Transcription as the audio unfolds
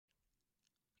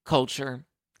culture,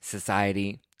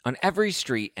 society, on every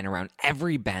street and around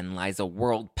every bend lies a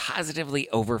world positively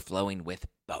overflowing with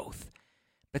both.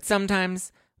 But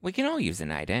sometimes we can all use a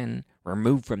night in,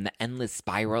 removed from the endless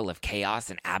spiral of chaos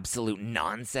and absolute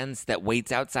nonsense that waits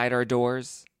outside our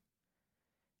doors.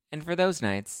 And for those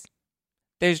nights,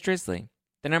 there's Drizzly,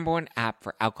 the #1 app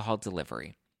for alcohol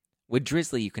delivery. With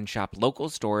Drizzly, you can shop local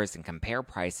stores and compare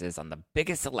prices on the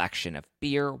biggest selection of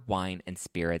beer, wine, and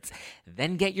spirits,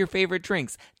 then get your favorite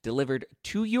drinks delivered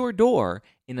to your door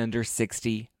in under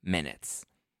 60 minutes.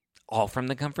 All from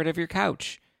the comfort of your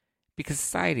couch. Because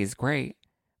society is great,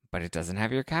 but it doesn't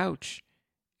have your couch.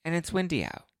 And it's windy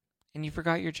out. And you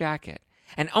forgot your jacket.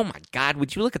 And oh my God,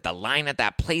 would you look at the line at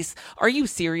that place? Are you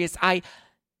serious?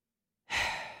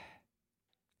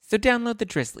 So download the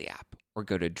Drizzly app or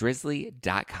go to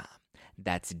drizzly.com.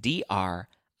 That's DRIZLY.com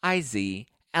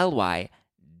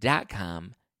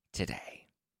today.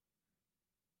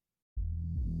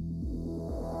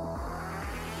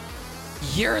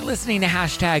 You're listening to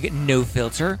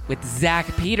 #NoFilter with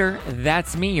Zach Peter.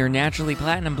 That's me, your naturally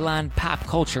platinum blonde pop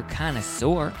culture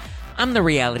connoisseur. I'm the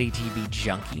reality TV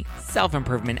junkie,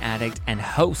 self-improvement addict, and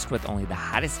host with only the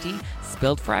hottest tea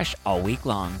spilled fresh all week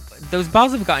long. Those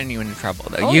balls have gotten you into trouble,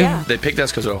 though. Yeah. They picked us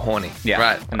because we're horny. Yeah,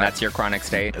 right. And that's your chronic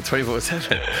state.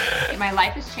 24/7. My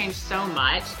life has changed so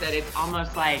much that it's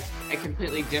almost like a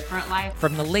completely different life.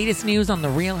 From the latest news on The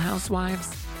Real Housewives.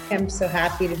 I'm so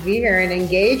happy to be here and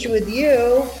engage with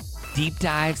you. Deep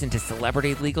dives into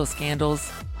celebrity legal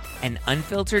scandals and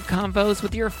unfiltered convos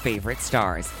with your favorite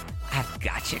stars. I've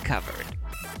got you covered.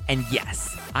 And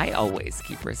yes, I always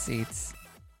keep receipts.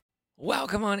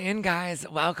 Welcome on in, guys.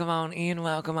 Welcome on in,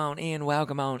 welcome on in,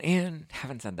 welcome on in.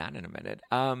 Haven't said that in a minute.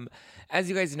 As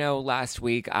you guys know, last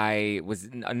week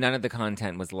none of the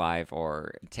content was live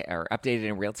or updated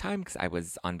in real time because I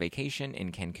was on vacation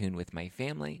in Cancun with my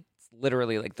family. It's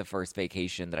literally like the first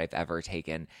vacation that I've ever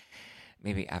taken,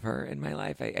 maybe ever in my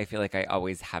life. I feel like I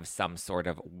always have some sort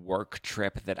of work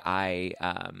trip that I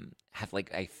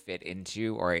I fit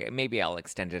into, or maybe I'll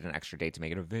extend it an extra day to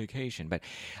make it a vacation. But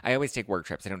I always take work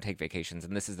trips. I don't take vacations.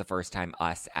 And this is the first time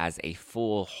us as a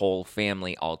whole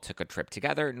family all took a trip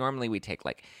together. Normally we take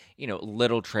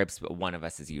little trips, but one of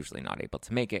us is usually not able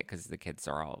to make it because the kids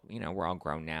are all, we're all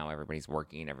grown now. Everybody's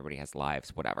working. Everybody has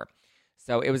lives, whatever.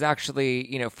 So it was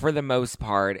actually, for the most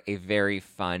part, a very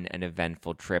fun and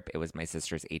eventful trip. It was my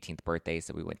sister's 18th birthday,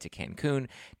 so we went to Cancun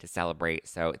to celebrate.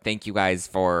 So thank you guys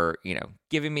for,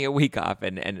 giving me a week off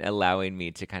and allowing me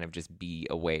to kind of just be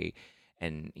away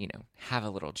and, have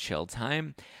a little chill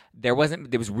time. There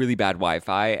was really bad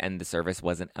Wi-Fi and the service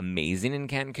wasn't amazing in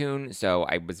Cancun. So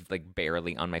I was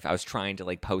barely on my phone. I was trying to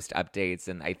post updates,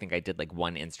 and I think I did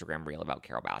one Instagram reel about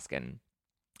Carol Baskin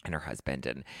and her husband,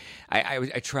 and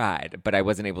I tried, but I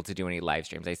wasn't able to do any live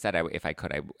streams. I said if I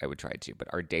could, I would try to, but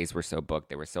our days were so booked,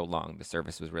 they were so long, the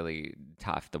service was really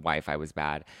tough, the Wi-Fi was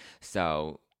bad,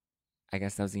 so I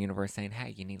guess that was the universe saying,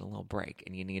 hey, you need a little break,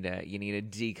 and you need to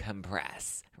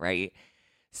decompress, right?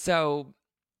 So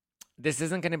this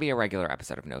isn't going to be a regular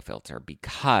episode of No Filter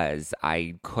because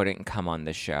I couldn't come on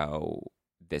the show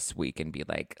this week and be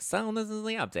like, so this is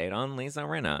the update on Lisa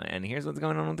Rinna, and here's what's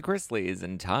going on with the Chrisleys,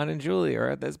 and Todd and Julie are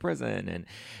at this prison, and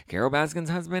Carol Baskin's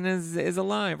husband is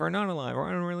alive or not alive, or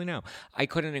I don't really know. I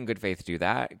couldn't in good faith do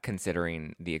that,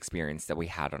 considering the experience that we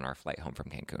had on our flight home from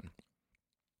Cancun,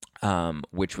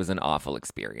 which was an awful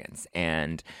experience.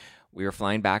 And we were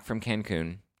flying back from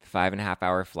Cancun,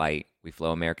 5.5-hour flight. We flew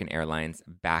American Airlines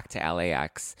back to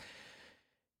LAX.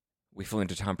 We flew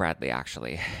into Tom Bradley,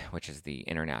 actually, which is the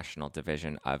international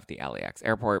division of the LAX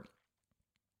airport.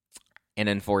 And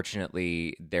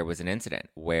unfortunately, there was an incident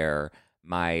where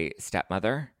my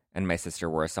stepmother and my sister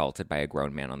were assaulted by a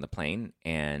grown man on the plane,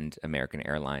 and American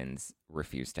Airlines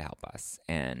refused to help us.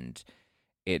 And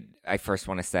I first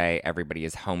want to say everybody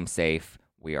is home safe.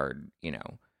 We are,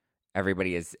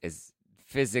 everybody is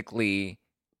physically,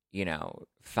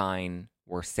 fine.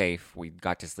 We're safe. We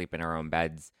got to sleep in our own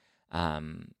beds.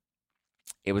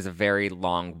 It was a very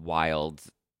long, wild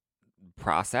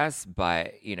process,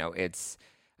 but I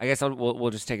guess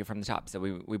we'll just take it from the top. So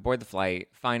we board the flight,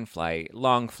 fine flight,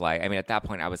 long flight. I mean, at that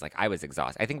point, I was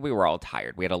exhausted. I think we were all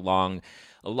tired. We had a long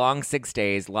 6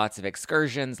 days, lots of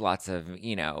excursions, lots of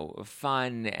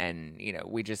fun, and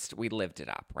we lived it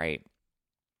up, right?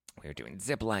 We were doing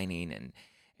zip lining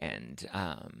and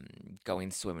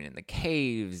going swimming in the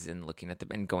caves and looking at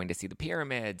and going to see the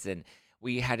pyramids, and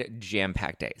we had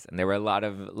jam-packed days, and there were a lot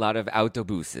of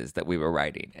autobuses that we were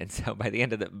riding. And so by the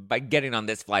end by getting on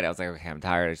this flight, I was like, okay, I'm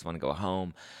tired. I just want to go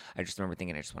home. I just remember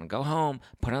thinking, I just want to go home,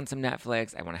 put on some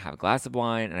Netflix. I want to have a glass of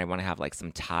wine, and I want to have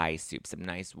some Thai soup, some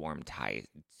nice warm Thai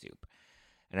soup.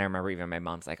 And I remember even my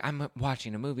mom's like, I'm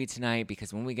watching a movie tonight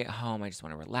because when we get home, I just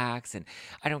want to relax. And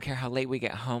I don't care how late we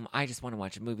get home. I just want to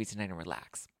watch a movie tonight and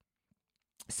relax.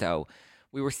 So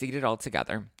we were seated all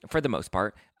together for the most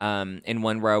part. In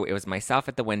one row, it was myself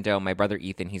at the window, my brother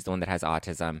Ethan, he's the one that has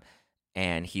autism,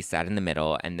 and he sat in the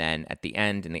middle. And then at the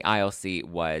end in the aisle seat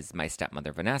was my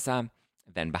stepmother, Vanessa.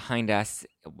 Then behind us,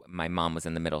 my mom was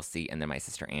in the middle seat, and then my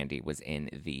sister Andy was in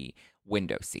the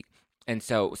window seat. And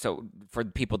so for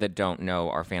people that don't know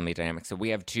our family dynamics, so we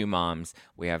have two moms.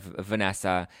 We have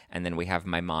Vanessa, and then we have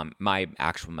my mom, my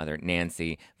actual mother,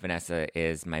 Nancy. Vanessa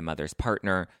is my mother's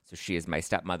partner, so she is my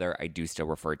stepmother. I do still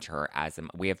refer to her as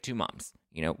we have two moms.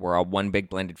 You know, we're all one big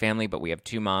blended family, but we have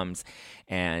two moms,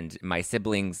 and my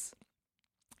siblings,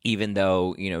 even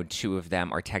though, you know, two of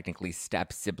them are technically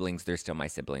step siblings, they're still my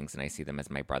siblings, and I see them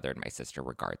as my brother and my sister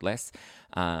regardless.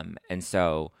 And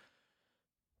so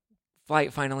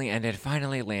flight finally ended,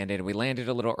 finally landed. We landed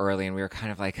a little early, and we were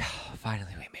kind of like, oh,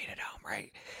 finally we made it home,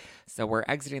 right? So we're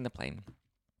exiting the plane.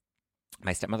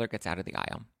 My stepmother gets out of the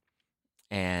aisle,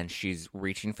 and she's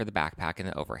reaching for the backpack in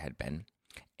the overhead bin.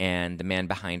 And the man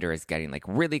behind her is getting like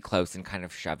really close and kind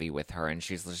of shovey with her. And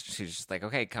she's just like,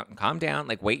 okay, calm down.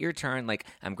 Like, wait your turn. Like,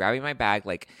 I'm grabbing my bag.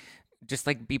 Like, just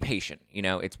like be patient. You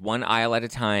know, it's one aisle at a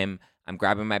time. I'm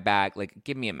grabbing my bag. Like,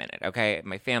 give me a minute. Okay.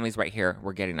 My family's right here.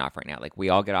 We're getting off right now. Like, we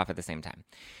all get off at the same time.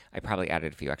 I probably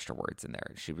added a few extra words in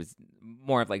there. She was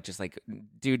more of like, just like,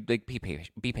 dude, like be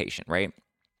patient. Right.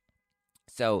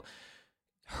 So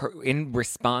in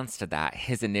response to that,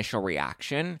 his initial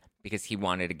reaction, because he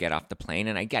wanted to get off the plane,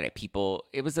 and I get it. People,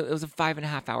 it was a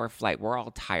 5.5 hour flight. We're all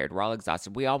tired. We're all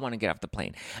exhausted. We all want to get off the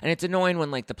plane, and it's annoying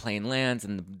when like the plane lands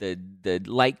and the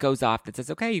light goes off that says,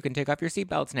 "Okay, you can take off your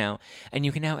seatbelts now, and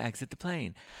you can now exit the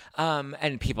plane."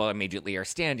 And people immediately are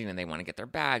standing and they want to get their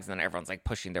bags, and then everyone's like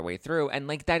pushing their way through, and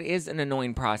like that is an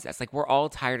annoying process. Like we're all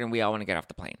tired and we all want to get off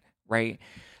the plane, right?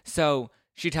 So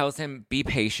she tells him, "Be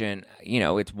patient. You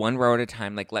know, it's one row at a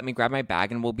time. Like let me grab my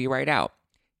bag and we'll be right out."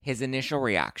 His initial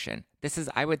reaction,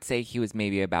 I would say he was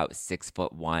maybe about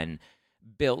 6'1",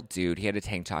 built dude. He had a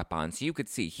tank top on, so you could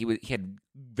see he had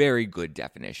very good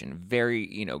definition,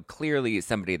 very, you know, clearly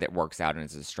somebody that works out and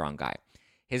is a strong guy.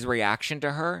 His reaction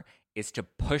to her is to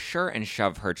push her and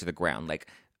shove her to the ground, like,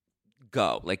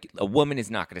 go. Like, a woman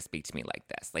is not going to speak to me like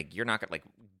this. Like, you're not going to, like,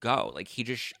 go. Like, he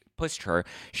just pushed her,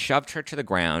 shoved her to the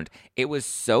ground. It was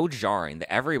so jarring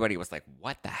that everybody was like,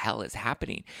 what the hell is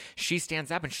happening? She stands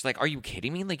up and she's like, are you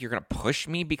kidding me? Like, you're going to push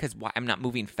me because I'm not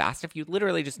moving fast enough? You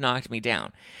literally just knocked me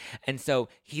down. And so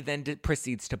he then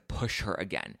proceeds to push her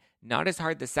again. Not as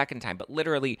hard the second time, but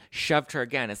literally shoved her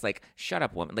again. It's like, shut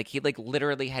up, woman. Like, he like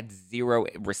literally had zero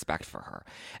respect for her.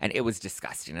 And it was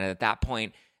disgusting. And at that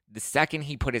point, the second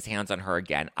he put his hands on her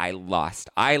again, I lost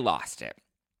it.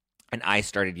 And I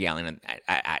started yelling.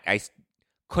 I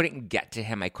couldn't get to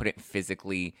him. I couldn't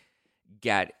physically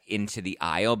get into the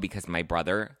aisle because my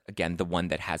brother, again, the one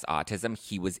that has autism,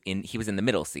 he was in the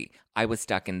middle seat. I was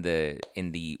stuck in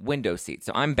the window seat.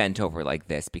 So I'm bent over like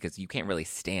this because you can't really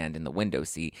stand in the window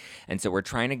seat. And so we're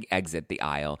trying to exit the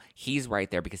aisle. He's right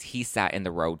there because he sat in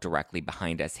the row directly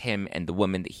behind us, him and the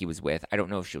woman that he was with. I don't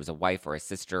know if she was a wife or a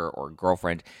sister or a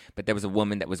girlfriend, but there was a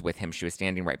woman that was with him. She was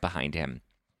standing right behind him.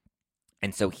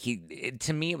 And so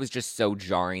to me, it was just so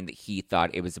jarring that he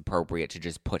thought it was appropriate to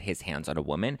just put his hands on a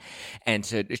woman and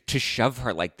to shove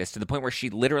her like this to the point where she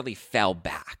literally fell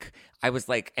back. I was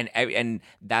like, and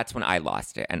that's when I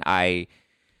lost it. And I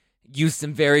used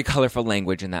some very colorful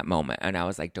language in that moment. And I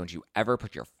was like, don't you ever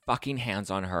put your fucking hands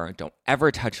on her. Don't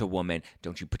ever touch a woman.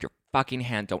 Don't you put your fucking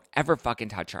hand. Don't ever fucking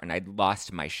touch her. And I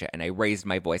lost my shit. And I raised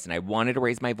my voice. And I wanted to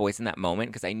raise my voice in that moment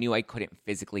because I knew I couldn't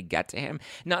physically get to him.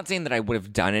 Not saying that I would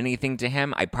have done anything to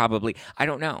him. I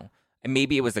don't know. And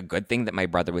maybe it was a good thing that my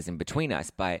brother was in between us.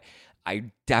 But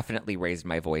I definitely raised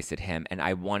my voice at him. And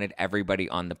I wanted everybody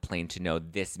on the plane to know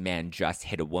this man just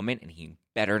hit a woman. And he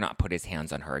better not put his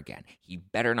hands on her again. He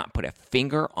better not put a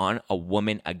finger on a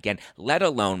woman again, let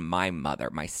alone my mother,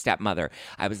 my stepmother.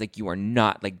 I was like, you are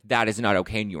not, like, that is not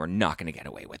okay, and you are not going to get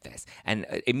away with this. And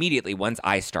immediately, once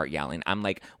I start yelling, I'm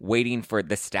like waiting for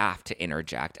the staff to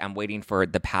interject. I'm waiting for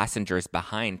the passengers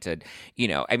behind to, you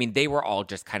know, I mean, they were all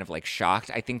just kind of like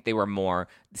shocked. I think they were more,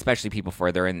 especially people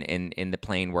further in the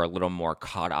plane, were a little more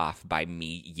caught off by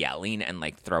me yelling and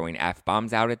like throwing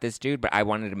F-bombs out at this dude. But I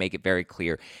wanted to make it very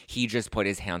clear, he just put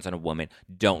his hands on a woman.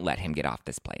 Don't let him get off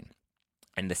this plane.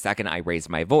 And the second I raised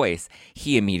my voice,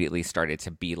 he immediately started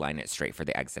to beeline it straight for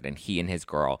the exit. And he and his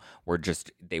girl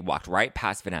they walked right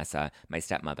past Vanessa, my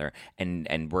stepmother,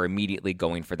 and were immediately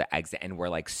going for the exit. And we're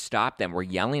like, stop them. We're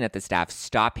yelling at the staff,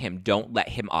 stop him. Don't let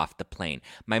him off the plane.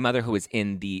 My mother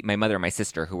and my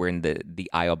sister who were in the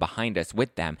aisle behind us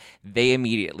with them, they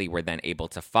immediately were then able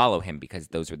to follow him because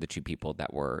those were the two people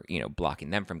that were, blocking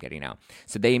them from getting out.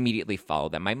 So they immediately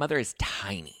followed them. My mother is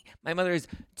tiny. My mother is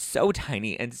so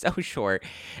tiny and so short.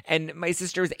 And my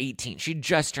sister is 18. She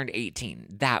just turned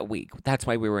 18 that week. That's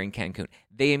why we were in Cancun.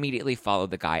 They immediately followed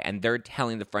the guy, and they're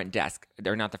telling the front desk,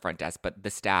 they're not the front desk, but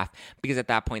the staff, because at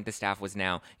that point the staff was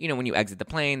now, when you exit the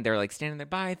plane, they're like standing there,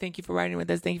 bye, thank you for riding with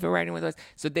us, thank you for riding with us.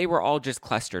 So they were all just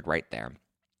clustered right there.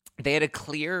 They had a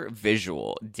clear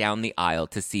visual down the aisle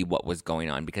to see what was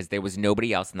going on because there was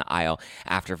nobody else in the aisle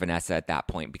after Vanessa at that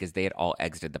point because they had all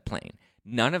exited the plane.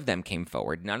 None of them came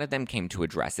forward. None of them came to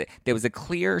address it. There was a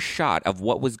clear shot of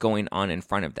what was going on in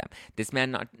front of them. This man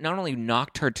not only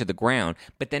knocked her to the ground,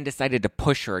 but then decided to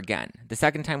push her again. The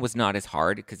second time was not as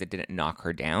hard because it didn't knock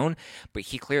her down, but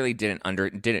he clearly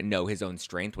didn't know his own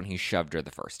strength when he shoved her the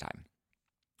first time.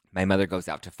 My mother goes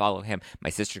out to follow him.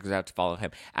 My sister goes out to follow him.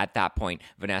 At that point,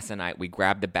 Vanessa and we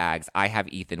grab the bags. I have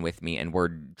Ethan with me, and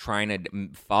we're trying to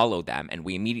follow them, and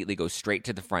we immediately go straight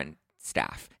to the front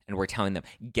staff, and we're telling them,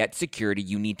 get security.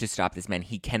 You need to stop this man.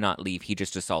 He cannot leave. He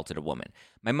just assaulted a woman.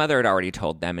 My mother had already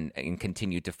told them and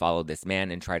continued to follow this man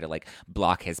and try to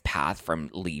block his path from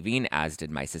leaving, as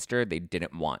did my sister. They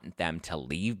didn't want them to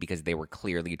leave because they were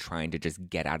clearly trying to just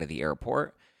get out of the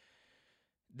airport.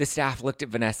 The staff looked at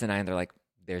Vanessa and they're like,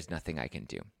 there's nothing I can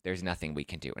do. There's nothing we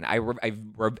can do. And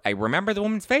I remember the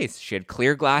woman's face. She had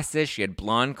clear glasses. She had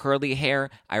blonde curly hair.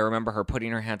 I remember her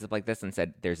putting her hands up like this and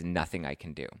said, there's nothing I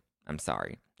can do. I'm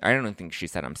sorry. I don't think she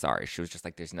said I'm sorry. She was just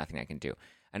like, there's nothing I can do.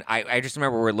 And I just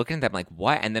remember we're looking at them like,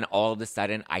 what? And then all of a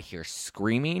sudden I hear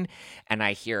screaming and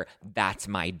I hear, that's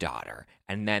my daughter.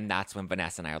 And then that's when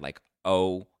Vanessa and I are like,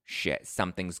 oh shit,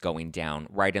 something's going down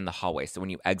right in the hallway. So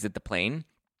when you exit the plane,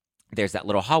 there's that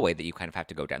little hallway that you kind of have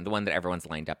to go down, the one that everyone's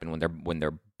lined up in when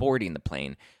they're boarding the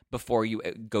plane before you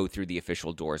go through the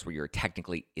official doors where you're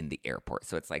technically in the airport.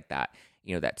 So it's like that,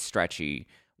 that stretchy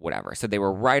whatever. So they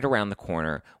were right around the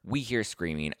corner. We hear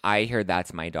screaming. I hear,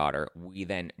 that's my daughter. We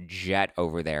then jet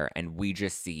over there and we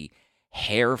just see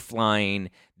hair flying.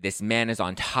 This man is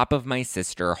on top of my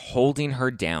sister, holding her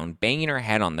down, banging her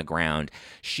head on the ground.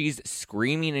 She's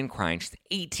screaming and crying. She's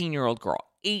an 18-year-old girl,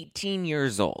 18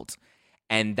 years old.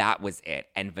 And that was it.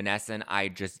 And Vanessa and I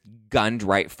just gunned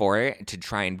right for it to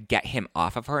try and get him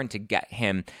off of her and to get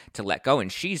him to let go. And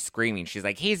she's screaming. She's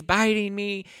like, he's biting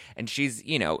me. And she's,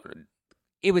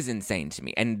 it was insane to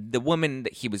me. And the woman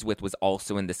that he was with was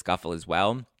also in the scuffle as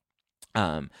well.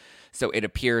 So it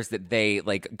appears that they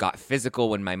got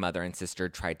physical when my mother and sister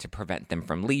tried to prevent them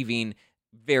from leaving.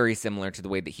 Very similar to the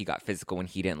way that he got physical when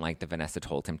he didn't like that Vanessa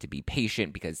told him to be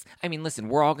patient because, listen,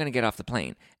 we're all going to get off the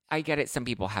plane. I get it. Some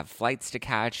people have flights to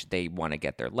catch. They want to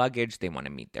get their luggage. They want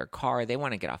to meet their car. They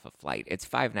want to get off a flight. It's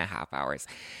 5.5 hours.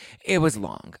 It was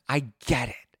long. I get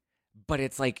it. But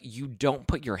it's like you don't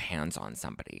put your hands on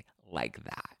somebody like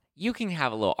that. You can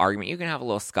have a little argument. You can have a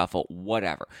little scuffle,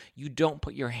 whatever. You don't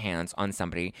put your hands on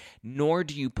somebody, nor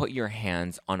do you put your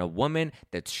hands on a woman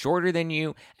that's shorter than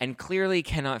you and clearly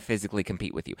cannot physically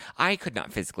compete with you. I could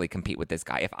not physically compete with this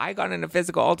guy. If I got in a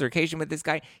physical altercation with this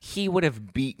guy, he would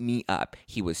have beat me up.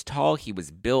 He was tall, he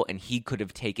was built, and he could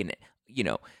have taken it.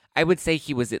 I would say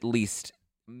he was at least,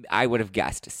 I would have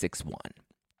guessed 6'1".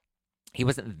 He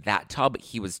wasn't that tall, but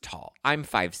he was tall. I'm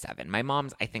 5'7". My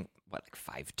mom's, I think,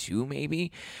 5'2"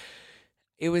 maybe?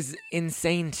 It was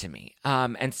insane to me.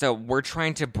 And so we're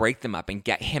trying to break them up and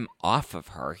get him off of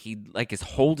her. He is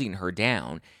holding her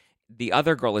down. The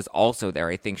other girl is also there.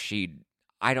 I think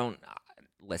I don't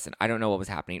know what was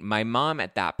happening. My mom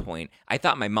at that point, I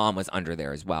thought my mom was under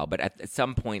there as well. But at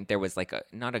some point there was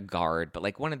not a guard,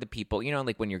 but one of the people,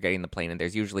 when you're getting the plane and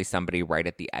there's usually somebody right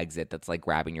at the exit that's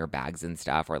grabbing your bags and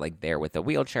stuff or there with a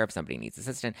wheelchair if somebody needs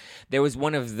assistance. There was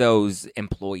one of those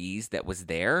employees that was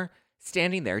there,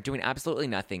 standing there doing absolutely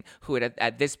nothing, who had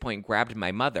at this point grabbed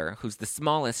my mother, who's the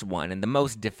smallest one and the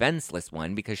most defenseless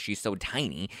one because she's so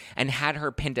tiny, and had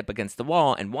her pinned up against the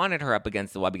wall and wanted her up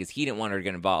against the wall because he didn't want her to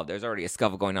get involved. There's already a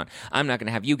scuffle going on. I'm not going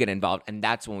to have you get involved. And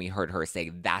that's when we heard her say,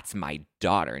 that's my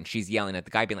daughter. And she's yelling at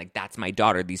the guy being like, that's my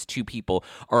daughter. These two people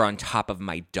are on top of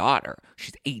my daughter.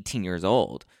 She's 18 years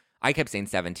old. I kept saying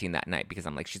 17 that night because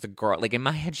I'm like, she's a girl. In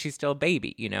my head, she's still a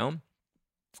baby,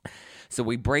 So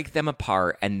we break them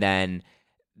apart, and then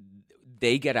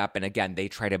They get up, and again, they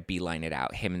try to beeline it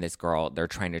out. Him and this girl, they're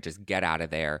trying to just get out of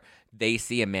there. They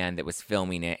see a man that was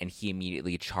filming it, and he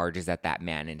immediately charges at that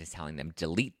man and is telling them,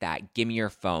 delete that, give me your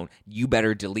phone, you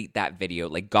better delete that video.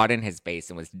 Like, got in his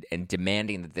face and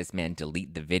demanding that this man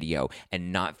delete the video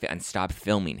and stop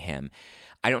filming him.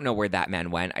 I don't know where that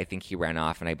man went. I think he ran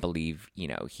off, and I believe,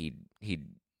 he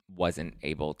wasn't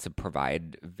able to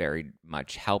provide very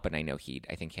much help, and I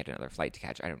think he had another flight to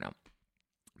catch. I don't know.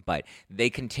 But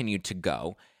they continued to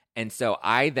go. And so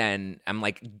I'm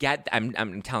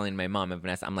telling my mom and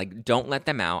Vanessa, I'm like, don't let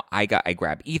them out. I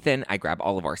grab Ethan, I grab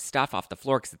all of our stuff off the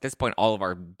floor, because at this point, all of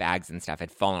our bags and stuff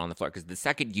had fallen on the floor. Because the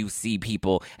second you see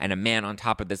people and a man on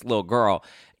top of this little girl,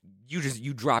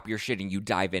 you drop your shit and you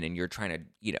dive in, and you're trying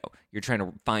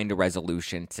to find a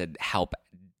resolution to help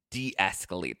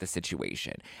de-escalate the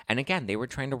situation. And again, they were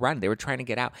trying to run. They were trying to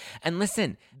get out. And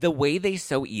listen, the way they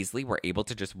so easily were able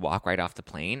to just walk right off the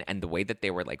plane, and the way that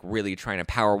they were like really trying to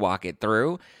power walk it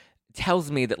through,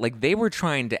 tells me that like they were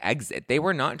trying to exit. They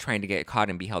were not trying to get caught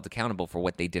and be held accountable for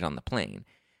what they did on the plane.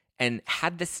 And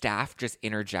had the staff just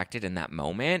interjected in that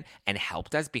moment and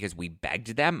helped us, because we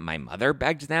begged them, my mother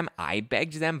begged them, I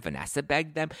begged them, Vanessa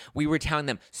begged them, we were telling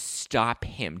them, stop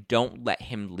him, don't let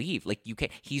him leave. Like, you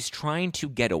can't, he's trying to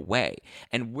get away.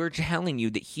 And we're telling you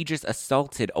that he just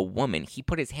assaulted a woman. He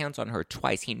put his hands on her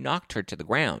twice. He knocked her to the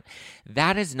ground.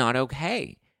 That is not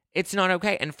okay. It's not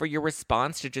okay. And for your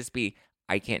response to just be,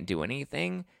 I can't do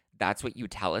anything, that's what you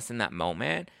tell us in that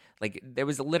moment. Like, there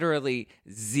was literally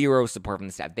zero support from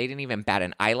the staff. They didn't even bat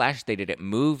an eyelash. They didn't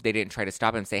move. They didn't try to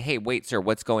stop him and say, hey, wait, sir,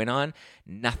 what's going on?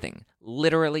 Nothing.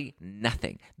 Literally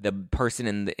nothing. The person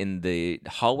in the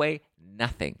hallway,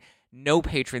 nothing. No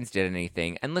patrons did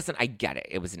anything. And listen, I get it.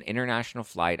 It was an international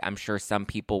flight. I'm sure some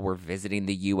people were visiting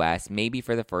the U.S., maybe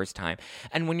for the first time.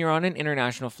 And when you're on an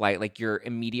international flight, like, your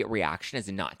immediate reaction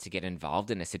is not to get involved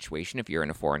in a situation if you're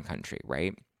in a foreign country,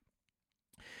 right?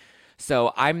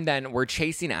 So we're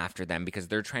chasing after them because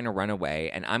they're trying to run away,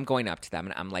 and I'm going up to them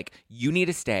and I'm like, you need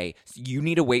to stay. You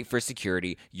need to wait for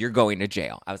security. You're going to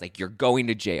jail. I was like, you're going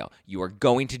to jail. You are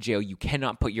going to jail. You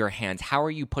cannot put your hands. How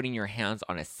are you putting your hands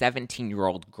on a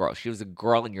 17-year-old girl? She was a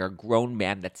girl and you're a grown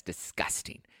man. That's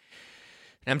disgusting.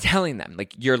 And I'm telling them,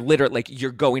 like, you're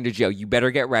going to jail. You better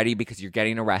get ready because you're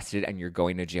getting arrested and you're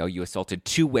going to jail. You assaulted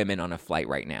 2 women on a flight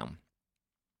right now.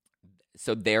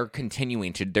 So they're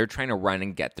trying to run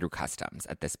and get through customs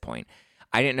at this point.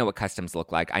 I didn't know what customs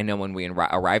looked like. I know when we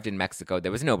arrived in Mexico,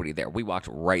 there was nobody there. We walked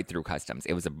right through customs.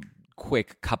 It was a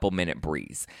quick couple-minute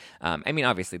breeze. I mean,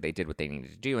 obviously, they did what they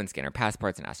needed to do and scan our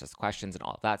passports and ask us questions and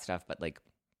all of that stuff. But, like,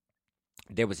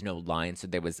 there was no line, so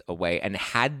there was a way. And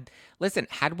had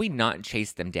we not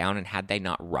chased them down and had they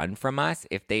not run from us,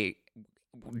 if they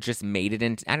just made it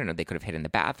into, I don't know, they could have hid in the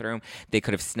bathroom, they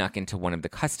could have snuck into one of the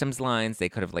customs lines, they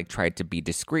could have like tried to be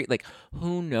discreet, like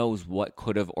who knows what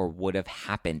could have or would have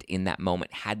happened in that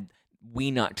moment had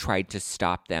we not tried to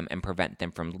stop them and prevent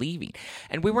them from leaving.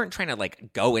 And we weren't trying to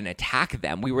like go and attack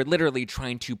them, we were literally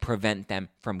trying to prevent them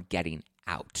from getting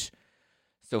out.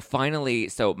 So finally,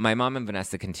 my mom and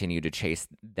Vanessa continue to chase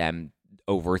them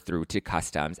over through to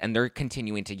customs, and they're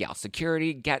continuing to yell,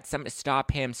 security,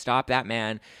 stop him, stop that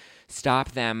man,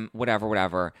 stop them,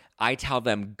 whatever. I tell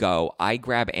them, go. I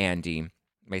grab Andy,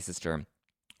 my sister,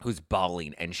 who's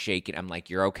bawling and shaking. I'm like,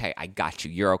 you're okay. I got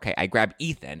you. You're okay. I grab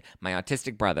Ethan, my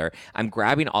autistic brother. I'm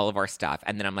grabbing all of our stuff.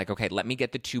 And then I'm like, okay, let me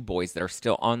get the 2 boys that are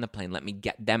still on the plane. Let me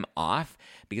get them off.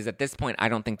 Because at this point, I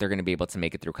don't think they're going to be able to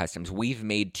make it through customs. We've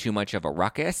made too much of a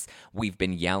ruckus. We've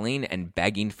been yelling and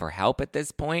begging for help at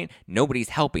this point. Nobody's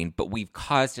helping, but we've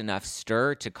caused enough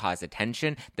stir to cause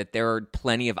attention that there are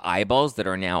plenty of eyeballs that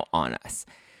are now on us.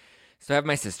 So I have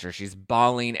my sister. She's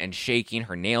bawling and shaking.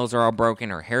 Her nails are all broken.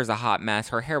 Her hair's a hot mess.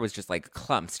 Her hair was just like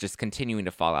clumps, just continuing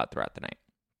to fall out throughout the night.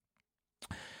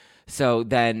 So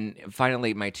then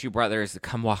finally my 2 brothers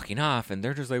come walking off and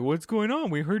they're just like, what's going on?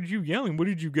 We heard you yelling. What,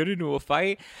 did you get into a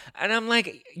fight? And I'm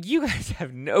like, you guys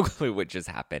have no clue what just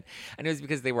happened. And it was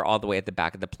because they were all the way at the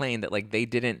back of the plane that like they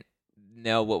didn't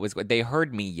know what was going. They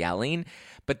heard me yelling,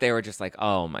 but they were just like,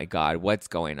 oh my God, what's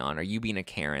going on? Are you being a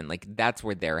Karen? Like that's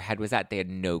where their head was at. They had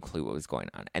no clue what was going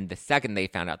on. And the second they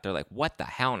found out, they're like, what the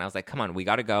hell? And I was like, come on, we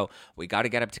got to go. We got to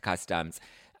get up to customs.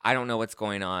 I don't know what's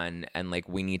going on. And like,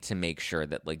 we need to make sure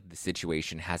that like the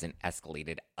situation hasn't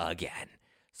escalated again.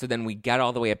 So then we get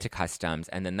all the way up to customs.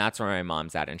 And then that's where my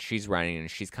mom's at. And she's running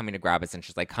and she's coming to grab us. And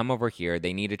she's like, come over here.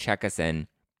 They need to check us in.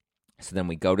 So then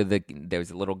we go to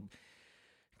there's a little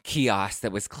kiosk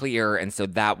that was clear. And so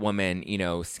that woman,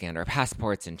 scanned our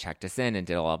passports and checked us in and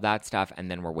did all of that stuff. And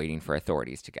then we're waiting for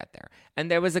authorities to get there. And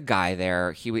there was a guy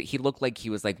there. He looked like he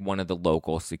was like one of the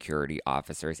local security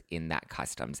officers in that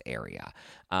customs area.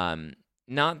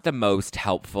 Not the most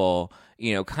helpful,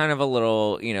 kind of a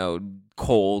little,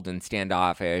 cold and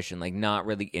standoffish and like not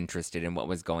really interested in what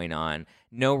was going on.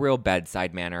 No real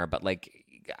bedside manner, but like,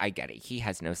 I get it. He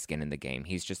has no skin in the game.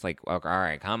 He's just like, okay, all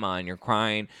right, come on, you're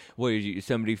crying. What did you?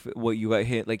 What you got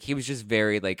hit? Like he was just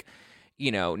very like,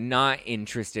 not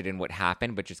interested in what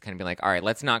happened, but just kind of be like, all right,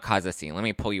 let's not cause a scene. Let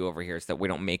me pull you over here so that we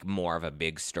don't make more of a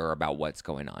big stir about what's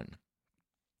going on.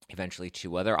 Eventually,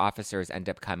 2 other officers end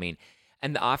up coming,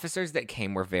 and the officers that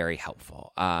came were very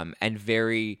helpful, and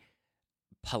very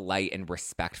polite and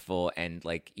respectful, and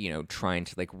like trying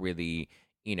to like really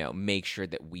make sure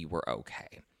that we were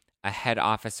okay. A head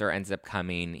officer ends up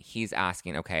coming. He's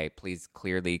asking, okay, please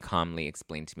clearly, calmly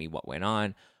explain to me what went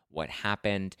on, what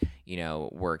happened.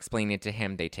 We're explaining it to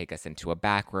him. They take us into a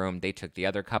back room. They took the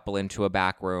other couple into a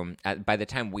back room. By the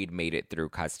time we'd made it through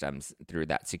customs, through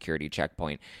that security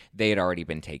checkpoint, they had already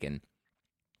been taken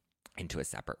into a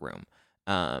separate room.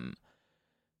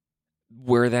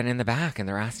 We're then in the back and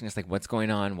they're asking us like, what's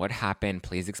going on? What happened?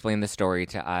 Please explain the story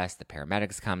to us. The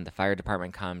paramedics come, the fire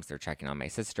department comes. They're checking on my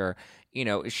sister.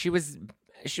 She was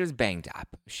banged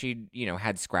up. She,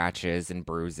 had scratches and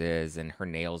bruises and her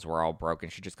nails were all broken.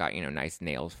 She just got, nice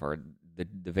nails for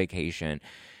the vacation.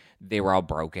 They were all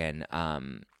broken.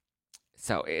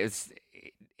 So it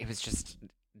was just,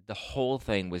 the whole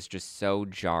thing was just so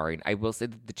jarring. I will say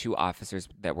that the 2 officers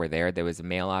that were there was a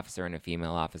male officer and a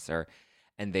female officer.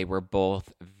 And they were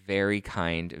both very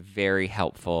kind, very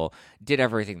helpful, did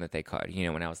everything that they could.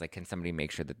 When I was like, can somebody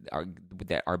make sure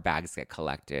that our bags get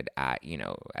collected at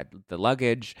the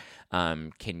luggage?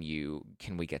 Can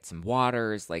we get some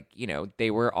waters? Like,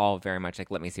 they were all very much like,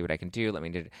 let me see what I can do.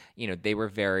 They were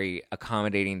very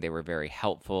accommodating. They were very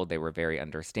helpful. They were very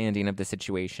understanding of the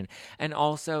situation. And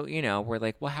also, we're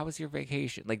like, well, how was your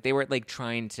vacation? Like they were like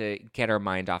trying to get our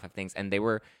mind off of things. And they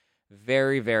were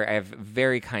very, very, I have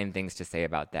very kind things to say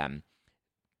about them.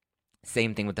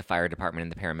 Same thing with the fire department and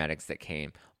the paramedics that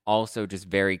came. Also just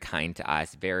very kind to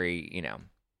us, very,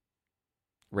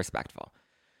 respectful.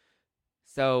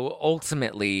 So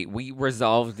ultimately, we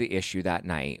resolved the issue that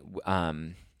night.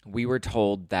 We were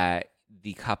told that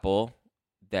the couple,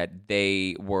 that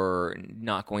they were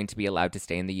not going to be allowed to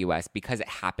stay in the U.S. because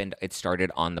it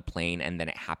started on the plane and then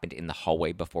it happened in the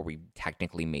hallway before we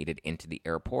technically made it into the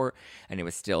airport, and it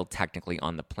was still technically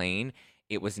on the plane.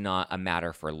 It was not a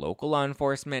matter for local law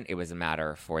enforcement. It was a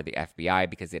matter for the FBI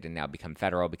because it had now become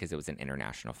federal because it was an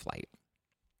international flight.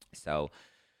 So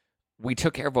we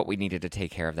took care of what we needed to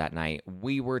take care of that night.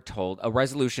 We were told a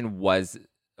resolution was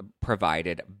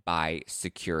provided by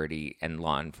security and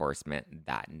law enforcement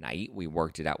that night. We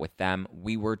worked it out with them.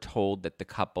 We were told that the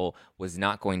couple was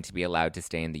not going to be allowed to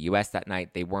stay in the U.S. that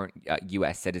night. They weren't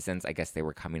U.S. citizens. I guess they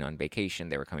were coming on vacation.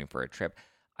 They were coming for a trip.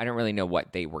 I don't really know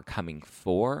what they were coming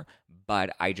for,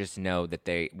 but I just know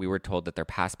that we were told that their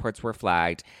passports were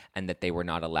flagged and that they were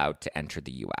not allowed to enter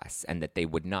the U.S. and that they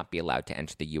would not be allowed to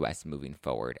enter the U.S. moving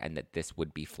forward, and that this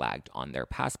would be flagged on their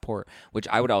passport, which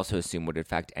I would also assume would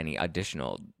affect any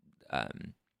additional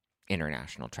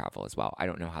international travel as well. I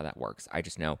don't know how that works. I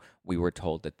just know we were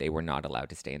told that they were not allowed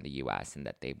to stay in the U.S. and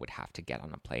that they would have to get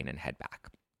on a plane and head back,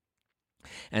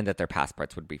 and that their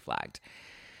passports would be flagged.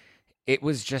 It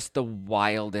was just the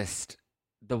wildest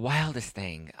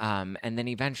thing. And then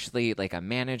eventually, like, a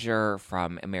manager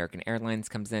from American Airlines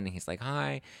comes in and he's like,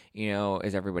 hi,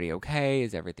 is everybody okay?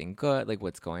 Is everything good? Like,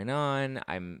 what's going on?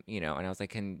 And I was like,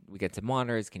 can we get some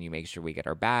waters? Can you make sure we get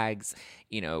our bags?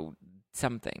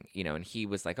 Something, and he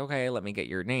was like, okay, let me get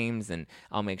your names and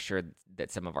I'll make sure that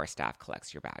some of our staff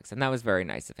collects your bags. And that was very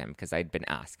nice of him because I'd been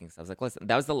asking. So I was like, listen,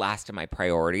 that was the last of my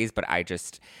priorities, but I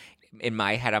just, in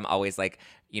my head, I'm always like,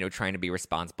 trying to be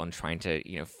responsible and trying to,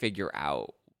 figure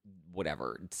out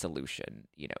whatever solution,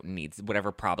 needs,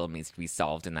 whatever problem needs to be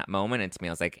solved in that moment. And to me,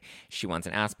 I was like, she wants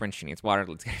an aspirin, she needs water,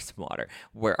 let's get her some water.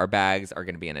 Where our bags are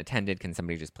going to be unattended, can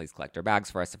somebody just please collect our bags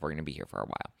for us if we're going to be here for a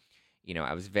while?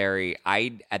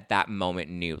 I at that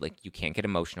moment knew, like, you can't get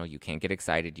emotional, you can't get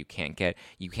excited, you can't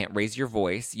raise your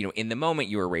voice. In the moment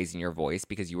you were raising your voice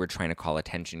because you were trying to call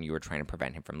attention, you were trying to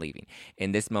prevent him from leaving.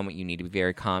 In this moment, you need to be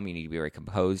very calm, you need to be very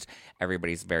composed.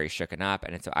 Everybody's very shooken up.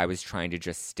 And so I was trying to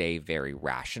just stay very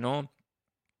rational.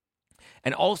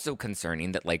 And also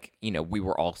concerning that, like, we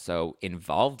were also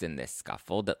involved in this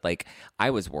scuffle, that, like,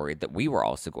 I was worried that we were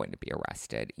also going to be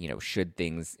arrested, should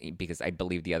things, because I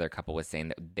believe the other couple was saying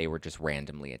that they were just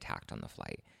randomly attacked on the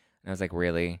flight. And I was like,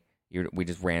 really? We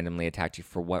just randomly attacked you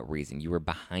for what reason? You were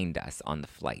behind us on the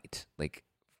flight. Like,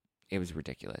 it was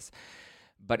ridiculous.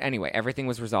 But anyway, everything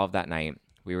was resolved that night.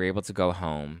 We were able to go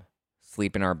home,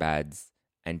 sleep in our beds,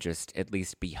 and just at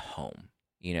least be home.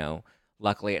 You know,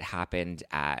 luckily it happened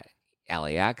at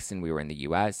LAX and we were in the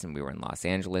US and we were in Los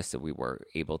Angeles. So we were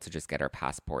able to just get our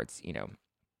passports,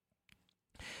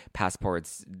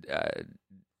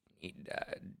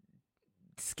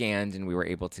 scanned, and we were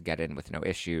able to get in with no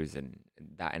issues, and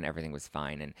everything was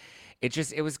fine. And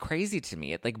it was crazy to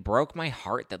me. It like broke my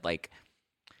heart that like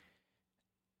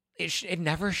it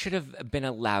never should have been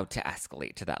allowed to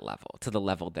escalate to that level, to the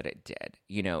level that it did.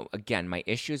 Again, my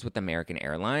issues with American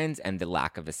Airlines and the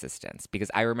lack of assistance, because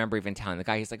I remember even telling the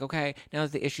guy, he's like, okay, now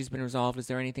that the issue's been resolved, is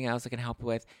there anything else I can help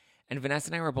with? And Vanessa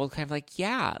and I were both kind of like,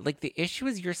 yeah, like the issue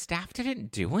is your staff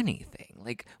didn't do anything.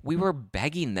 Like we were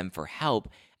begging them for help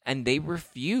and they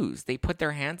refused. They put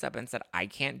their hands up and said, I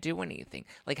can't do anything.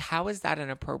 Like, how is that an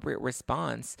appropriate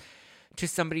response to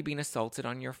somebody being assaulted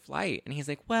on your flight? And he's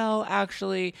like, well,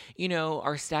 actually,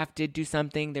 our staff did do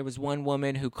something. There was one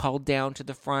woman who called down to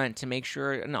the front to make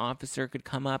sure an officer could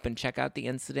come up and check out the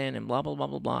incident and blah, blah, blah,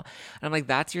 blah, blah. And I'm like,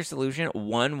 that's your solution?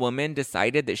 One woman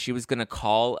decided that she was going to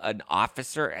call an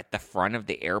officer at the front of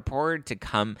the airport to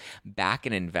come back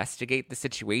and investigate the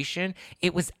situation.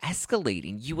 It was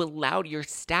escalating. Your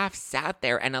staff sat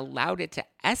there and allowed it to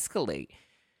escalate.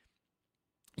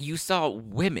 You saw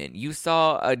women, you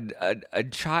saw a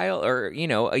child or,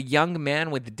 a young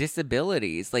man with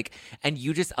disabilities, like, and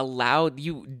you just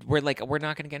we're like, we're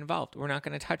not going to get involved. We're not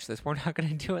going to touch this. We're not going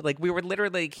to do it. Like, we were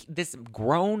literally like, this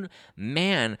grown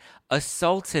man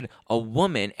assaulted a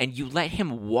woman and you let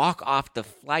him walk off the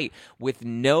flight with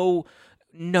no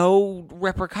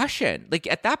repercussion. Like,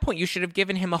 at that point, you should have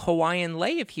given him a Hawaiian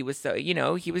lei if he was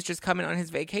he was just coming on his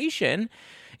vacation.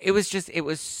 It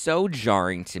was so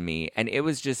jarring to me. And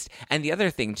and the other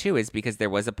thing too is because there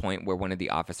was a point where one of the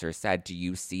officers said, do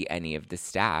you see any of the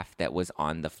staff that was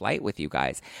on the flight with you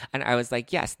guys? And I was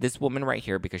like, yes, this woman right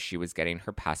here, because she was getting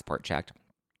her passport checked.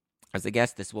 I was like,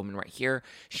 yes, this woman right here,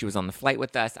 she was on the flight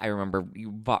with us. I remember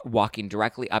walking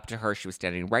directly up to her. She was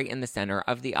standing right in the center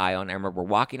of the aisle. And I remember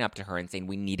walking up to her and saying,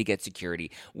 we need to get security.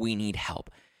 We need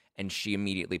help. And she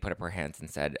immediately put up her hands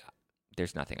and said,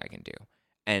 there's nothing I can do.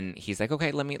 And he's like,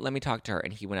 okay, let me talk to her.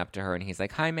 And he went up to her and he's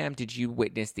like, hi, ma'am, did you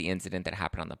witness the incident that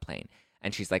happened on the plane?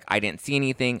 And she's like, I didn't see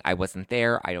anything. I wasn't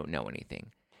there. I don't know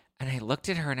anything. And I looked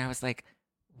at her and I was like,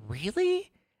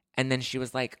 really? And then she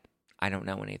was like, I don't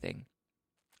know anything.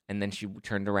 And then she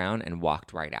turned around and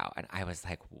walked right out. And I was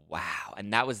like, wow.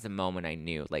 And that was the moment I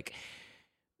knew, like,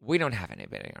 we don't have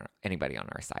anybody on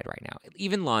our side right now.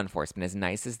 Even law enforcement, as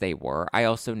nice as they were, I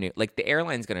also knew, like, the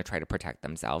airline's going to try to protect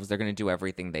themselves. They're going to do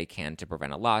everything they can to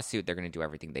prevent a lawsuit. They're going to do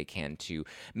everything they can to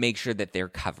make sure that they're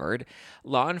covered.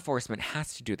 Law enforcement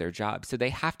has to do their job, so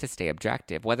they have to stay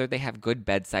objective. Whether they have good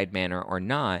bedside manner or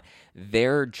not,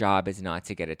 their job is not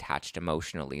to get attached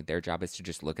emotionally. Their job is to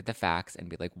just look at the facts and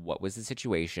be like, what was the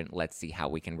situation? Let's see how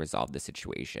we can resolve the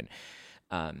situation.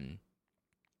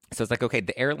 So it's like, okay,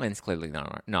 the airline's clearly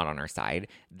not on our side.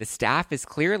 The staff is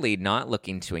clearly not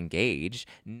looking to engage.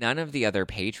 None of the other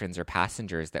patrons or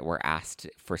passengers that were asked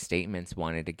for statements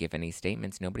wanted to give any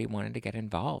statements. Nobody wanted to get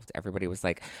involved. Everybody was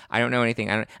like, I don't know anything.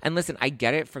 And listen, I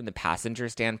get it from the passenger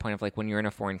standpoint of like when you're in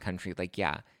a foreign country, like,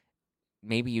 yeah,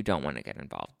 maybe you don't want to get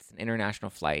involved. It's an international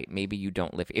flight. Maybe you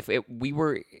don't live. If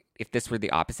this were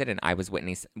the opposite and I was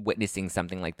witnessing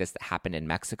something like this that happened in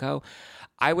Mexico,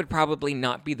 I would probably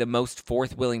not be the most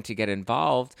willing to get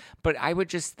involved. But I would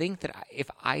just think that if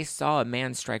I saw a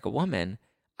man strike a woman,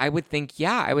 I would think,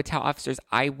 yeah, I would tell officers,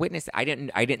 I witnessed. I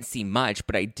didn't see much,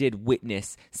 but I did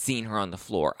witness seeing her on the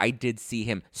floor. I did see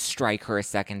him strike her a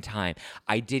second time.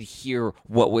 I did hear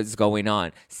what was going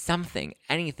on. Something,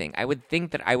 anything. I would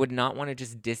think that I would not want to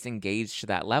just disengage to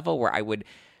that level where I would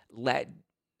let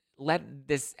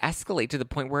this escalate to the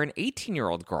point where an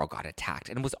 18-year-old girl got attacked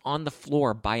and was on the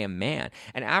floor by a man.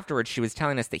 And afterwards, she was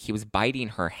telling us that he was biting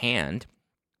her hand.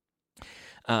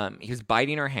 He was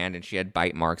biting her hand and she had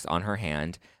bite marks on her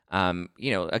hand.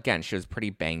 Again, she was pretty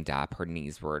banged up. Her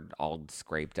knees were all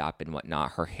scraped up and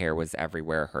whatnot. Her hair was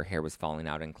everywhere. Her hair was falling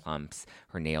out in clumps.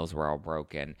 Her nails were all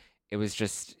broken. It was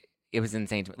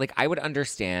insane to me. Like, I would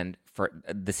understand for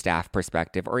the staff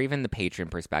perspective or even the patron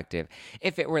perspective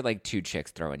if it were like two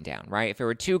chicks throwing down, right? If it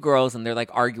were two girls and they're like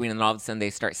arguing and all of a sudden they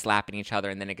start slapping each other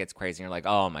and then it gets crazy and you're like,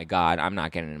 oh my God, I'm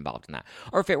not getting involved in that.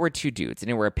 Or if it were two dudes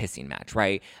and it were a pissing match,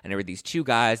 right? And there were these two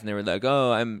guys and they were like,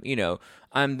 oh,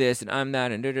 I'm this and I'm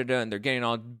that and da-da-da, and they're getting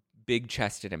all big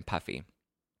chested and puffy.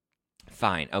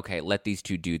 Fine. Okay. Let these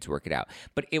two dudes work it out.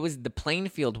 But the playing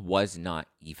field was not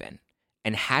even.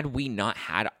 And had we not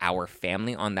had our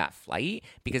family on that flight,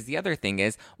 because the other thing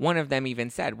is, one of the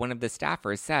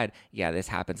staffers said, yeah, this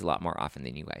happens a lot more often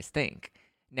than you guys think.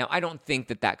 Now, I don't think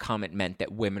that comment meant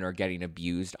that women are getting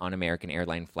abused on American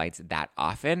airline flights that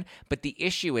often, but the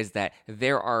issue is that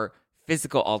there are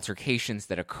physical altercations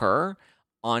that occur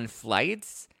on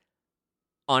flights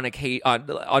on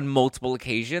multiple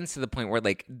occasions, to the point where,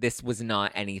 like, this was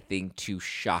not anything too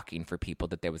shocking for people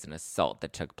that there was an assault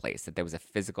that took place, that there was a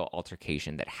physical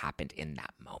altercation that happened in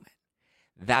that moment.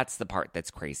 That's the part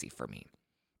that's crazy for me,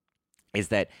 is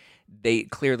that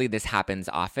this happens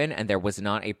often, and there was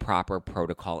not a proper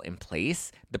protocol in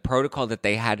place. The protocol that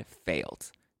they had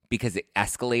failed because it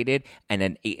escalated, and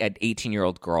an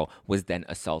 18-year-old girl was then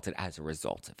assaulted as a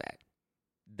result of it.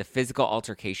 The physical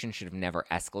altercation should have never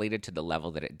escalated to the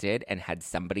level that it did, and had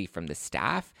somebody from the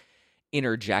staff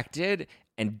interjected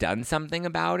and done something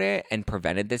about it and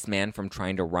prevented this man from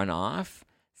trying to run off,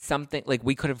 something like,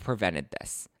 we could have prevented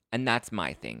this. And that's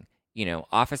my thing. You know,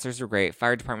 officers were great.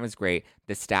 Fire department was great.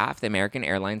 The staff, the American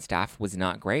Airlines staff, was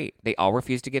not great. They all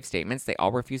refused to give statements. They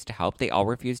all refused to help. They all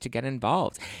refused to get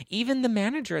involved. Even the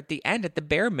manager at the end, at the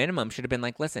bare minimum, should have been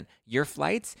like, listen, your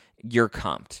flights, you're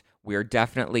comped. We're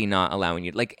definitely not allowing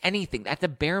you, like, anything at the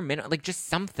bare minimum, like, just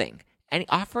something. And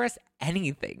offer us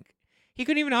anything. He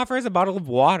couldn't even offer us a bottle of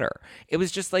water. It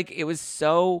was just like, it was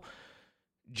so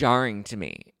jarring to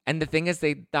me. And the thing is,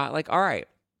 they thought, like, all right,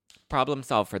 problem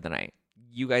solved for the night.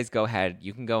 You guys go ahead.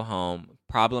 You can go home.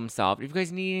 Problem solved. If you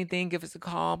guys need anything, give us a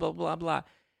call, blah, blah, blah.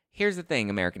 Here's the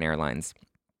thing, American Airlines.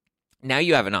 Now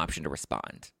you have an option to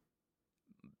respond.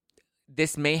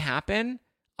 This may happen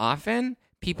often.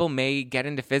 People may get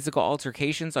into physical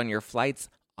altercations on your flights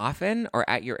often, or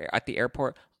at the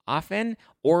airport often,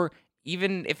 or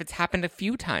even if it's happened a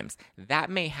few times. That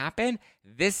may happen.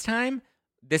 This time,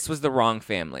 this was the wrong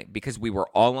family, because we were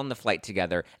all on the flight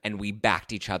together, and we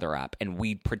backed each other up, and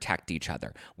we protect each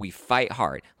other. We fight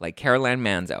hard, like Caroline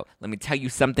Manzo. Let me tell you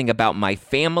something about my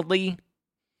family.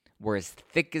 We're as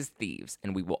thick as thieves,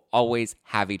 and we will always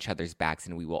have each other's backs,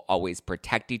 and we will always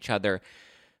protect each other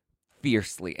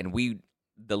fiercely. And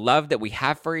the love that we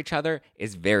have for each other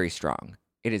is very strong.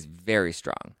 It is very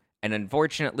strong. And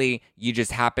unfortunately, you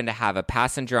just happen to have a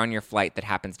passenger on your flight that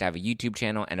happens to have a YouTube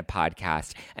channel and a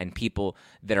podcast, and people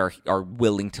that are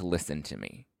willing to listen to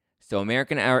me. So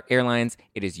American Airlines,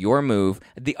 it is your move.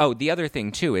 The other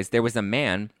thing too is, there was a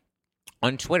man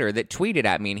on Twitter that tweeted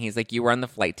at me, and he's like, you were on the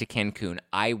flight to Cancun.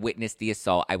 I witnessed the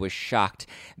assault. I was shocked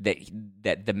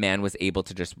that the man was able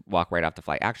to just walk right off the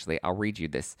flight. Actually, I'll read you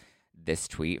this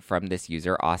tweet from this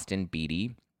user, Austin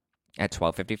Beatty, at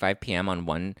 12:55 p.m. on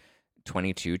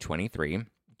 1/22/23,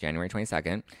 January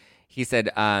 22nd. He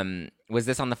said, was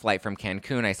this on the flight from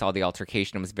Cancun? I saw the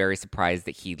altercation and was very surprised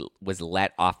that he was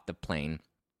let off the plane.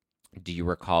 Do you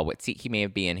recall what seat he may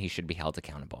have been in? He should be held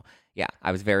accountable. Yeah,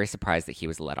 I was very surprised that he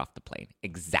was let off the plane.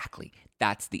 Exactly.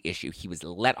 That's the issue. He was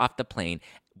let off the plane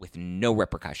with no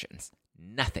repercussions.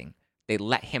 Nothing. They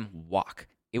let him walk.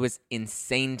 It was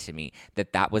insane to me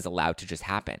that was allowed to just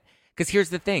happen. Because here's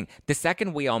the thing. The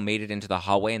second we all made it into the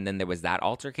hallway, and then there was that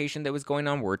altercation that was going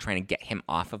on where we're trying to get him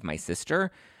off of my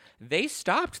sister, they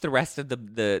stopped the rest of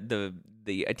the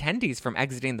attendees from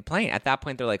exiting the plane. At that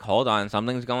point, they're like, hold on,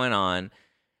 something's going on.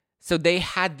 So they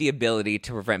had the ability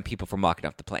to prevent people from walking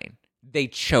off the plane. They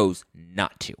chose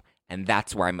not to. And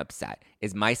that's where I'm upset,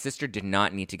 is my sister did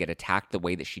not need to get attacked the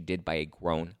way that she did by a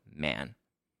grown man.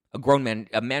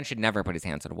 A man should never put his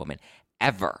hands on a woman.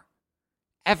 Ever.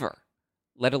 Ever.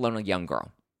 Let alone a young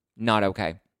girl. Not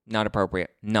okay. Not appropriate.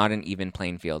 Not an even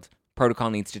playing field. Protocol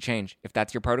needs to change. If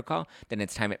that's your protocol, then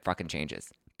it's time it fucking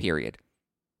changes. Period.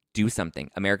 Do something.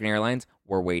 American Airlines,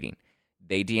 we're waiting.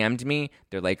 They DM'd me.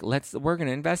 They're like, we're going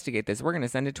to investigate this. We're going to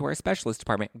send it to our specialist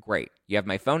department. Great. You have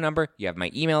my phone number. You have my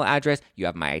email address. You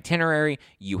have my itinerary.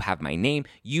 You have my name.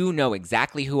 You know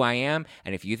exactly who I am.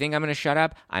 And if you think I'm going to shut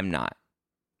up, I'm not.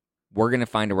 We're going to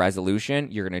find a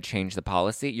resolution. You're going to change the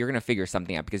policy. You're going to figure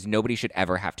something out, because nobody should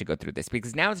ever have to go through this,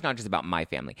 because now it's not just about my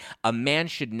family. A man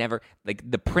should never,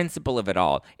 like, the principle of it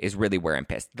all is really where I'm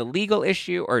pissed. The legal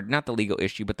issue, or not the legal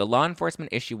issue, but the law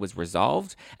enforcement issue was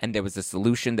resolved, and there was a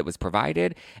solution that was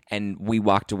provided, and we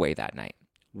walked away that night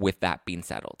with that being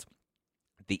settled.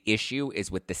 The issue is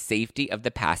with the safety of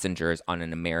the passengers on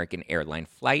an American airline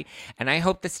flight, and I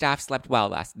hope the staff slept well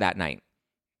that night.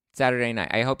 Saturday night.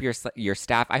 I hope your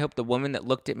staff, I hope the woman that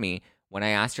looked at me when I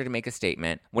asked her to make a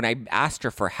statement, when I asked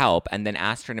her for help and then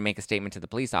asked her to make a statement to the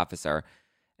police officer,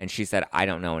 and she said, I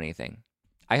don't know anything.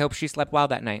 I hope she slept well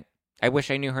that night. I wish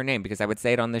I knew her name, because I would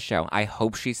say it on this show. I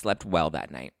hope she slept well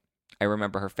that night. I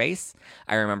remember her face.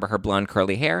 I remember her blonde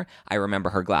curly hair. I remember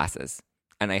her glasses.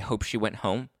 And I hope she went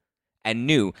home and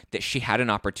knew that she had an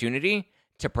opportunity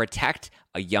to protect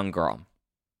a young girl.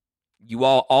 You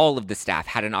all of the staff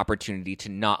had an opportunity to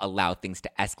not allow things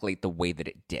to escalate the way that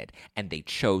it did, and they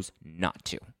chose not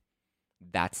to.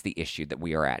 That's the issue that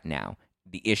we are at now.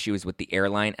 The issue is with the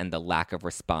airline and the lack of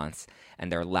response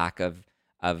and their lack of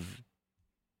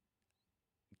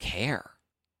care.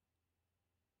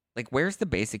 Like, where's the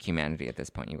basic humanity at this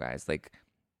point, you guys? Like,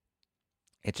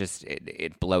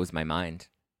 it blows my mind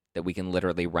that we can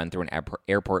literally run through an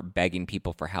airport begging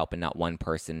people for help and not one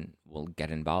person will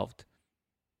get involved.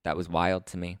 That was wild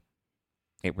to me.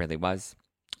 It really was.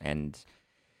 And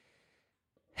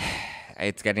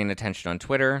it's getting attention on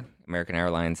Twitter. American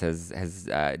Airlines has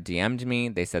DM'd me.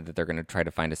 They said that they're going to try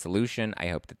to find a solution. I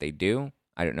hope that they do.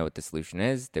 I don't know what the solution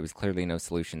is. There was clearly no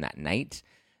solution that night.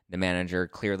 The manager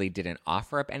clearly didn't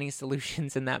offer up any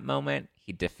solutions in that moment.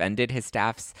 He defended his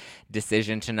staff's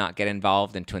decision to not get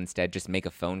involved and to instead just make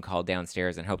a phone call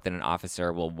downstairs and hope that an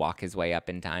officer will walk his way up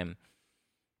in time.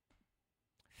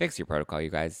 Fix your protocol, you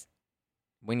guys.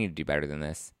 We need to do better than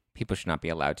this. People should not be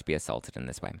allowed to be assaulted in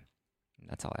this way.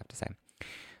 That's all I have to say.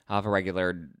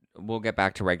 We'll get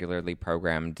back to regularly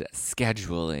programmed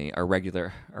scheduling, our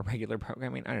regular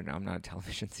programming. I don't know. I'm not a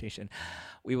television station.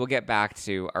 We will get back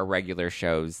to our regular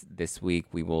shows this week.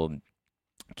 We will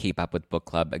keep up with book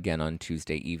club again on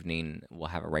Tuesday evening. We'll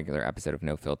have a regular episode of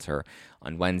No Filter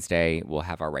on Wednesday. We'll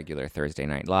have our regular Thursday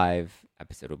Night Live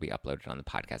episode will be uploaded on the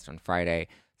podcast on Friday.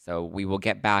 So we will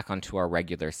get back onto our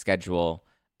regular schedule.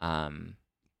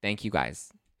 Thank you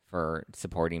guys for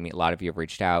supporting me. A lot of you have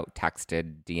reached out,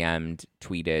 texted, DM'd,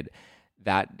 tweeted.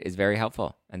 That is very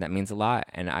helpful, and that means a lot,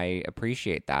 and I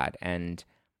appreciate that. And,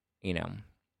 you know,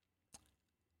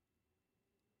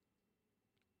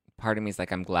 part of me is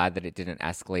like, I'm glad that it didn't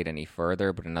escalate any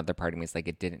further, but another part of me is like,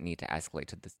 it didn't need to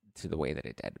escalate to the way that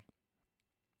it did.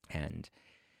 And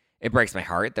it breaks my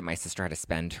heart that my sister had to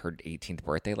spend her 18th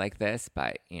birthday like this,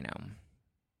 but, you know,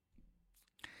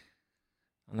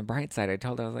 on the bright side, I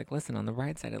told her, I was like, listen, on the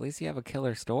bright side, at least you have a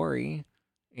killer story.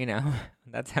 You know,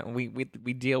 that's how we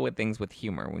deal with things with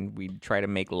humor when we try to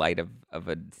make light of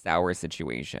a sour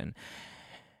situation.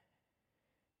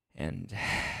 And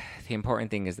the important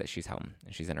thing is that she's home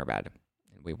and she's in her bed.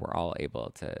 And we were all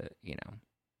able to, you know,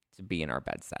 to be in our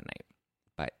beds that night.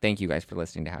 But thank you guys for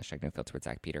listening to #NoFilter with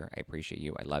Zach Peter. I appreciate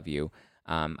you. I love you.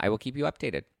 I will keep you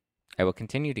updated. I will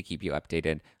continue to keep you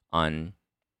updated on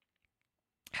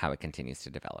how it continues to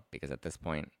develop, because at this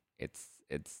point it's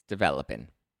developing.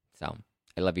 So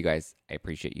I love you guys. I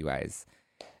appreciate you guys.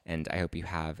 And I hope you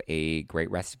have a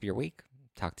great rest of your week.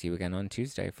 Talk to you again on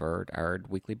Tuesday for our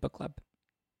weekly book club.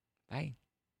 Bye.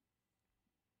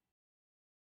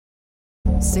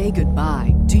 Say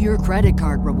goodbye to your credit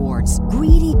card rewards.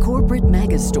 Greedy corporate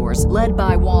mega stores, led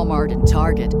by Walmart and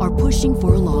Target, are pushing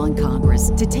for a law in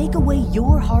Congress to take away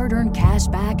your hard-earned cash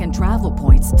back and travel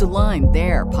points to line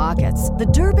their pockets. The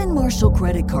Durbin-Marshall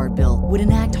credit card bill would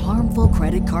enact harmful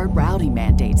credit card routing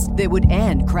mandates that would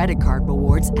end credit card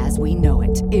rewards as we know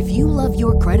it. If you love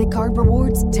your credit card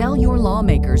rewards, tell your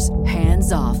lawmakers,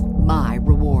 hands off my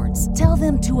rewards. Tell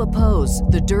them to oppose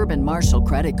the Durbin-Marshall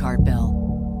credit card bill.